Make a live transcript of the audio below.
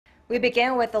We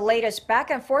begin with the latest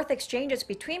back-and-forth exchanges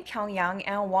between Pyongyang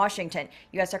and Washington.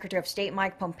 U.S. Secretary of State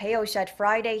Mike Pompeo said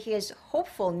Friday he is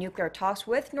hopeful nuclear talks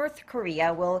with North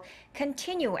Korea will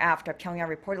continue after Pyongyang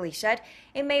reportedly said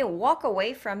it may walk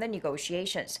away from the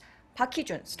negotiations.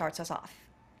 Hee-jun starts us off.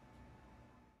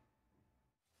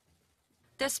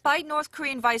 Despite North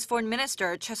Korean Vice Foreign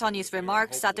Minister Choe's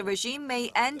remarks that the regime may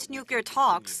end nuclear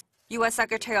talks, U.S.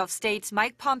 Secretary of State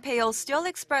Mike Pompeo still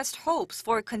expressed hopes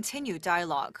for continued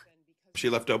dialogue. She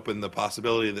left open the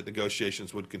possibility that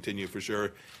negotiations would continue for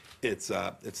sure. It's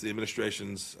the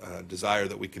administration's desire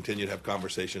that we continue to have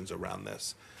conversations around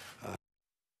this.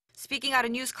 Speaking at a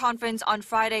news conference on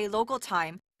Friday local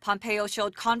time, Pompeo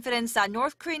showed confidence that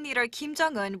North Korean leader Kim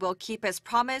Jong-un will keep his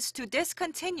promise to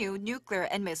discontinue nuclear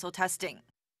and missile testing.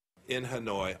 In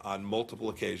Hanoi, on multiple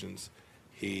occasions,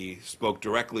 he spoke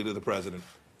directly to the president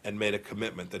and made a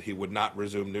commitment that he would not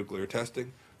resume nuclear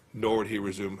testing, nor would he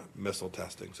resume missile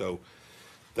testing. So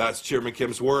that's Chairman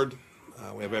Kim's word.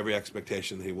 We have every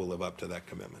expectation that he will live up to that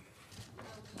commitment.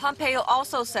 Pompeo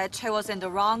also said Choe was in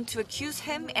the wrong to accuse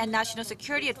him and National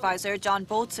Security Advisor John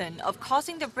Bolton of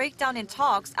causing the breakdown in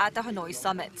talks at the Hanoi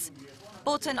summit.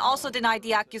 Bolton also denied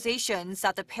the accusations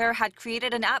that the pair had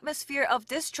created an atmosphere of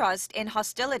distrust and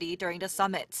hostility during the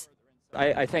summit.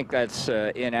 I think that's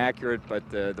inaccurate, but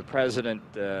the president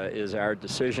is our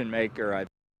decision maker.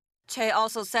 Choe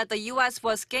also said the U.S.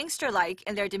 was gangster-like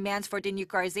in their demands for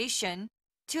denuclearization.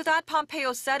 To that,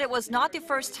 Pompeo said it was not the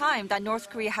first time that North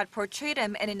Korea had portrayed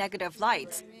him in a negative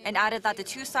light, and added that the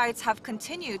two sides have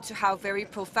continued to have very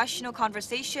professional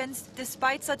conversations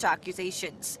despite such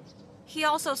accusations. He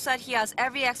also said he has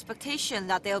every expectation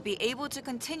that they'll be able to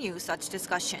continue such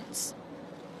discussions.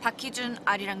 Hee-jun,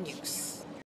 Arirang News.